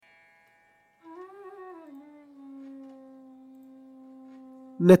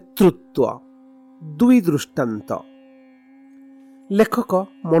ନେତୃତ୍ୱ ଦୁଇ ଦୃଷ୍ଟାନ୍ତ। ଲେଖକ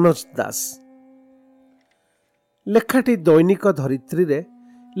ମନୋଜ ଦାସ। ଲେଖାଟି ଦୈନିକ ଧରିତ୍ରୀରେ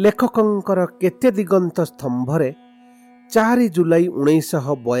ଲେଖକଙ୍କର କେତେ ଦିଗନ୍ତ ସ୍ତମ୍ଭରେ 4 ଜୁଲାଇ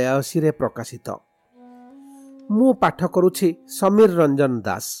 1982 ପ୍ରକାଶିତ। ମୁଁ ପାଠ କରୁଛି ସମୀର ରଞ୍ଜନ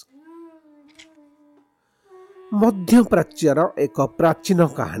ଦାସ। ମଧ୍ୟପ୍ରାଚ୍ୟର ଏକ ପ୍ରାଚୀନ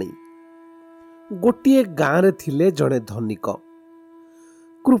କାହାଣୀ। ଗୋଟିଏ ଗାଁରେ ଥିଲେ ଜଣେ ଧନିକ।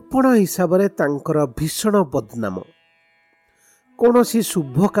 କୃପଣ ହିସାବରେ ତାଙ୍କର ଭୀଷଣ ବଦନାମ। କୌଣସି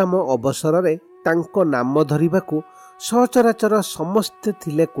ଶୁଭ କାମ ଅବସରରେ ତାଙ୍କ ନାମ ଧରିବାକୁ ସଚରାଚର ସମସ୍ତେ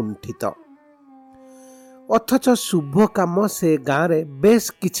ଥିଲେ କୁଣ୍ଠିତ। ଅଥଚ ଶୁଭ କାମ ସେ ଗାଁରେ ବେଶ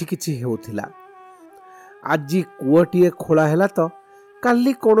କିଛି କିଛି ହେଉଥିଲା। ଆଜି କୂଅଟିଏ ଖୋଳା ହେଲା ତ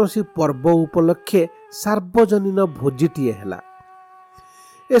କାଲି କୌଣସି ପର୍ବ ଉପଲକ୍ଷେ ସାର୍ବଜନୀନ ଭୋଜିଟିଏ ହେଲା।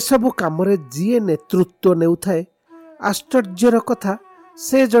 ଏସବୁ କାମରେ ଯିଏ ନେତୃତ୍ୱ ନେଉଥାଏ, ଆଶ୍ଚର୍ଯ୍ୟର କଥା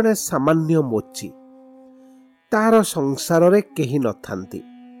ସେ ଜଣେ ସାମାନ୍ୟ ମୋଚି। ତାର ସଂସାରରେ କେହି ନଥାନ୍ତି।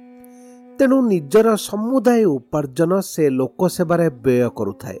 ତେଣୁ ନିଜର ସମୁଦାୟ ଉପାର୍ଜନ ସେ ଲୋକସେବାରେ ବ୍ୟୟ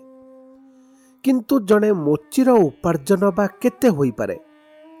କରୁଥାଏ। କିନ୍ତୁ ଜଣେ ମୋଚିର ଉପାର୍ଜନ ବା କେତେ ହୋଇପାରେ?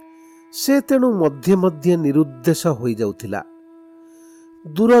 ସେ ତେଣୁ ମଧ୍ୟେ ମଧ୍ୟେ ନିରୁଦ୍ଦେଶ ହୋଇଯାଉଥିଲା।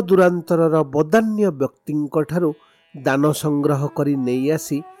 ଦୂରଦୂରାନ୍ତରର ବଦାନ୍ୟ ବ୍ୟକ୍ତିଙ୍କଠାରୁ ଦାନ ସଂଗ୍ରହ କରି ନେଇ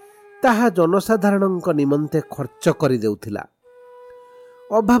ଆସି ତାହା ଜନସାଧାରଣଙ୍କ ନିମନ୍ତେ ଖର୍ଚ୍ଚ କରିଦେଉଥିଲା।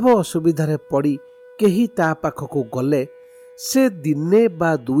 ଅଭାବ ଅସୁବିଧାରେ ପଡ଼ି କେହି ତା ପାଖକୁ ଗଲେ ସେ ଦିନେ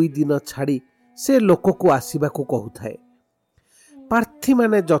ବା 2 ଦିନ ଛାଡ଼ି ସେ ଲୋକକୁ ଆସିବାକୁ କହୁଥାଏ।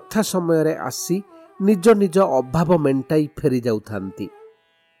 ପ୍ରାର୍ଥୀମାନେ ଯଥା ସମୟରେ ଆସି ନିଜ ନିଜ ଅଭାବ ମେଣ୍ଟାଇ ଫେରି ଯାଉଥାନ୍ତି।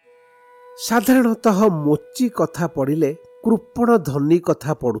 ସାଧାରଣତଃ ମୋଚି କଥା ପଡ଼ିଲେ କୃପଣ ଧନୀ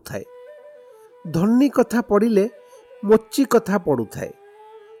କଥା ପଡ଼ୁଥାଏ। ଧନୀ କଥା ପଡ଼ିଲେ ମୋଚି କଥା ପଡ଼ୁଥାଏ।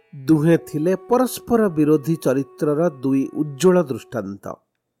 ଦୁହେଁ ଥିଲେ ପରସ୍ପର ବିରୋଧୀ ଚରିତ୍ରର 2 ଉଜ୍ଜ୍ୱଳ ଦୃଷ୍ଟାନ୍ତ।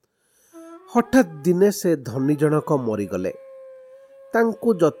 ହଠାତ୍ ଦିନେ ସେ ଧନୀ ଜଣକ ମରିଗଲେ। ତାଙ୍କୁ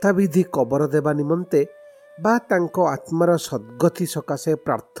ଯଥାବିଧି କବର ଦେବା ନିମନ୍ତେ ବା ତାଙ୍କ ଆତ୍ମାର ସଦ୍ଗତି ସକାଶେ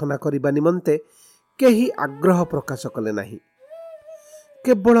ପ୍ରାର୍ଥନା କରିବା ନିମନ୍ତେ କେହି ଆଗ୍ରହ ପ୍ରକାଶ କଲେ ନାହିଁ।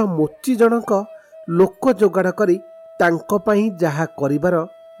 କେବଳ ମୋଚି ଜଣକ ଲୋକ ଯୋଗାଡ଼ କରି ତାଙ୍କ ପାଇଁ ଯାହା କରିବାର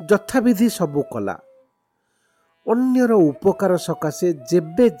ଯଥାବିଧି ସବୁ କଲା। ଅନ୍ୟର ଉପକାର ସକାଶେ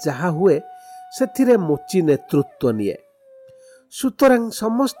ଯେବେ ଯାହା ହୁଏ ସେଥିରେ ମୋଚି ନେତୃତ୍ୱ ନିଏ। ସୁତରାଂ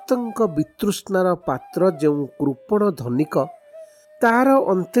ସମସ୍ତଙ୍କ ବିତୃଷ୍ଣାର ପାତ୍ର ଯେଉଁ କୃପଣ ଧନିକ, ତାର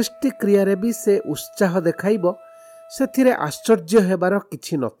ଅନ୍त्यେଷ୍ଟି କ୍ରିୟାରେ ବି ସେ ଉତ୍ସାହ ଦେଖାଇବ, ସେଥିରେ ଆଶ୍ଚର୍ଯ୍ୟ ହେବାର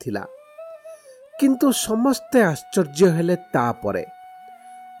କିଛି ନଥିଲା। କିନ୍ତୁ ସମସ୍ତେ ଆଶ୍ଚର୍ଯ୍ୟ ହେଲେ ତାପରେ।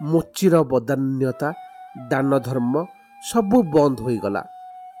 ମୋଚିର ବଦାନ୍ୟତା, ଦାନ ଧର୍ମ ସବୁ ବନ୍ଦ ହୋଇଗଲା।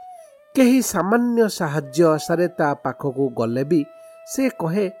 କେହି ସାମାନ୍ୟ ସାହାଯ୍ୟ ଆଶାରେ ତା ପାଖକୁ ଗଲେ ବି ସେ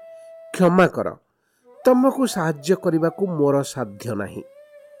କହେ, କ୍ଷମା କର, ତମକୁ ସାହାଯ୍ୟ କରିବାକୁ ମୋର ସାଧ୍ୟ ନାହିଁ।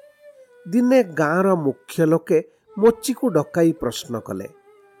 ଦିନେ ଗାଁର ମୁଖ୍ୟ ଲୋକେ ମୋଚିକୁ ଡକାଇ ପ୍ରଶ୍ନ କଲେ,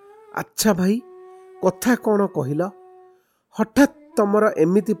 ଆଚ୍ଛା ଭାଇ, କଥା କ'ଣ କହିଲ? ହଠାତ୍ ତମର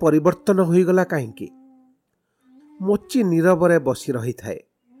ଏମିତି ପରିବର୍ତ୍ତନ ହୋଇଗଲା କାହିଁକି? ମୋଚି ନୀରବରେ ବସି ରହିଥାଏ।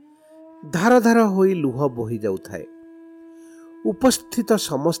 ଧାର ଧାର ହୋଇ ଲୁହ ବୋହି ଯାଉଥାଏ। ଉପସ୍ଥିତ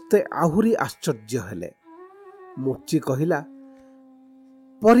ସମସ୍ତେ ଆହୁରି ଆଶ୍ଚର୍ଯ୍ୟ ହେଲେ। ମୋଚି କହିଲା,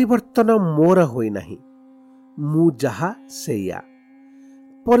 ପରିବର୍ତ୍ତନ ମୋର ହୋଇନାହିଁ। ମୁଁ ଯାହା ସେଇଆ।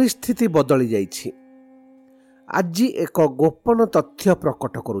 ପରିସ୍ଥିତି ବଦଳି ଯାଇଛି। ଆଜି ଏକ ଗୋପନ ତଥ୍ୟ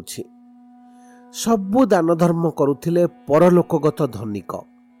ପ୍ରକଟ କରୁଛି। ସବୁ ଦାନ ଧର୍ମ କରୁଥିଲେ ପରଲୋକଗତ ଧନିକ,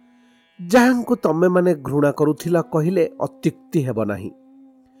 ଯାହାଙ୍କୁ ତମେମାନେ ଘୃଣା କରୁଥିଲ କହିଲେ ଅତ୍ୟୁକ୍ତି ହେବ ନାହିଁ।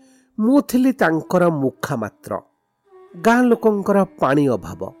 ମୁଁ ଥିଲି ତାଙ୍କର ମୁଖା ମାତ୍ର। ଗାଁ ଲୋକଙ୍କର ପାଣି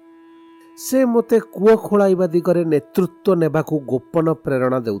ଅଭାବ। ସେ ମୋତେ କୂଅ ଖୋଳାଇବା ଦିଗରେ ନେତୃତ୍ୱ ନେବାକୁ ଗୋପନ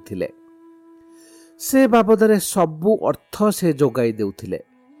ପ୍ରେରଣା ଦେଉଥିଲେ। ସେ ବାବଦରେ ସବୁ ଅର୍ଥ ସେ ଯୋଗାଇ ଦେଉଥିଲେ।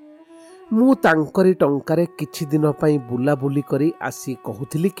 ମୁଁ ତାଙ୍କରି ଟଙ୍କାରେ କିଛି ଦିନ ପାଇଁ ବୁଲାବୁଲି କରି ଆସି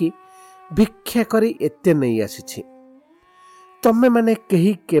କହୁଥିଲି କି ଭିକ୍ଷା କରି ଏତେ ନେଇ ଆସିଛି। ତମେମାନେ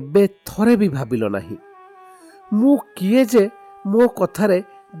କେହି କେବେ ଥରେ ବି ଭାବିଲ ନାହିଁ ମୁଁ କିଏ ଯେ ମୋ କଥାରେ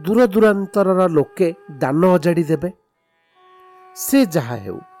ଦୂରଦୂରାନ୍ତରର ଲୋକେ ଦାନ ଅଜାଡ଼ି ଦେବେ। ସେ ଯାହା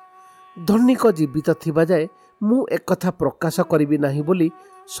ହେଉ, ଧନିକ ଜୀବିତ ଥିବା ଯାଏ ମୁଁ ଏକଥା ପ୍ରକାଶ କରିବି ନାହିଁ ବୋଲି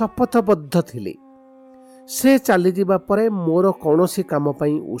ଶପଥବଦ୍ଧ ଥିଲି। ସେ ଚାଲିଯିବା ପରେ ମୋର କୌଣସି କାମ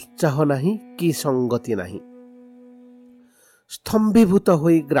ପାଇଁ ଉତ୍ସାହ ନାହିଁ କି ସଙ୍ଗତି ନାହିଁ। ସ୍ତମ୍ଭୀଭୂତ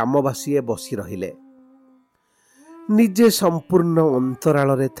ହୋଇ ଗ୍ରାମବାସୀଏ ବସି ରହିଲେ। ନିଜେ ସମ୍ପୂର୍ଣ୍ଣ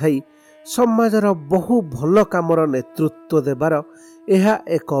ଅନ୍ତରାଳରେ ଥାଇ ସମାଜର ବହୁ ଭଲ କାମର ନେତୃତ୍ୱ ଦେବାର ଏହା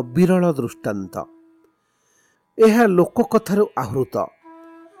ଏକ ବିରଳ ଦୃଷ୍ଟାନ୍ତ। ଏହା ଲୋକକଥାରୁ ଆହୃତ,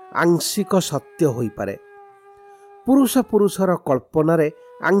 ଆଂଶିକ ସତ୍ୟ ହୋଇପାରେ। ପୁରୁଷ ପୁରୁଷର କଳ୍ପନାରେ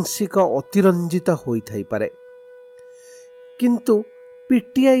ଆଂଶିକ ଅତିରଞ୍ଜିତ ହୋଇଥାଇପାରେ। କିନ୍ତୁ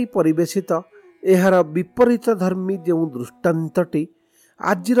ପିଟିଆଇ ପରିବେଶିତ ଏହାର ବିପରୀତ ଧର୍ମୀ ଯେଉଁ ଦୃଷ୍ଟାନ୍ତଟି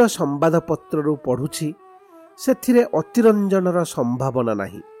ଆଜିର ସମ୍ବାଦପତ୍ରରୁ ପଢ଼ୁଛି, ସେଥିରେ ଅତିରଞ୍ଜନର ସମ୍ଭାବନା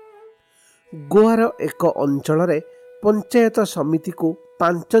ନାହିଁ। ଗୋଆର ଏକ ଅଞ୍ଚଳରେ ପଞ୍ଚାୟତ ସମିତିକୁ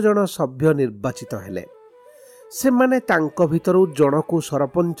 5 ଜଣ ସଭ୍ୟ ନିର୍ବାଚିତ ହେଲେ। ସେମାନେ ତାଙ୍କ ଭିତରୁ ଜଣକୁ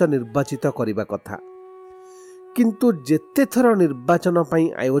ସରପଞ୍ଚ ନିର୍ବାଚିତ କରିବା କଥା। କିନ୍ତୁ ଯେତେ ଥର ନିର୍ବାଚନ ପାଇଁ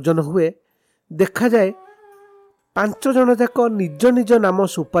ଆୟୋଜନ ହୁଏ, ଦେଖାଯାଏ 5 ଜଣ ଯାକ ନିଜ ନିଜ ନାମ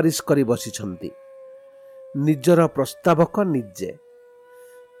ସୁପାରିଶ କରି ବସିଛନ୍ତି। ନିଜର ପ୍ରସ୍ତାବକ ନିଜେ।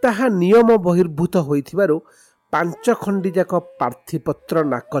 ତାହା ନିୟମ ବହିର୍ଭୂତ ହୋଇଥିବାରୁ 5 ଖଣ୍ଡି ଯାକ ପ୍ରାର୍ଥୀପତ୍ର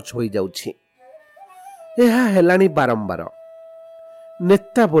ନାକଚ ହୋଇଯାଉଛି। ଏହା ହେଲାଣି ବାରମ୍ବାର।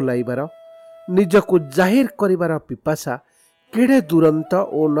 ନେତା ବୋଲାଇବାର, ନିଜକୁ ଜାହିର କରିବାର ପିପାସା କେଡ଼େ ଦୁରନ୍ତ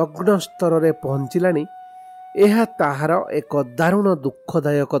ଓ ନଗ୍ନ ସ୍ତରରେ ପହଞ୍ଚିଲାଣି, ଏହା ତାହାର ଏକ ଦାରୁଣ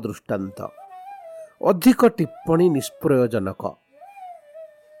ଦୁଃଖଦାୟକ ଦୃଷ୍ଟାନ୍ତ। ଅଧିକ ଟିପ୍ପଣୀ ନିଷ୍ପ୍ରୟୋଜନକ।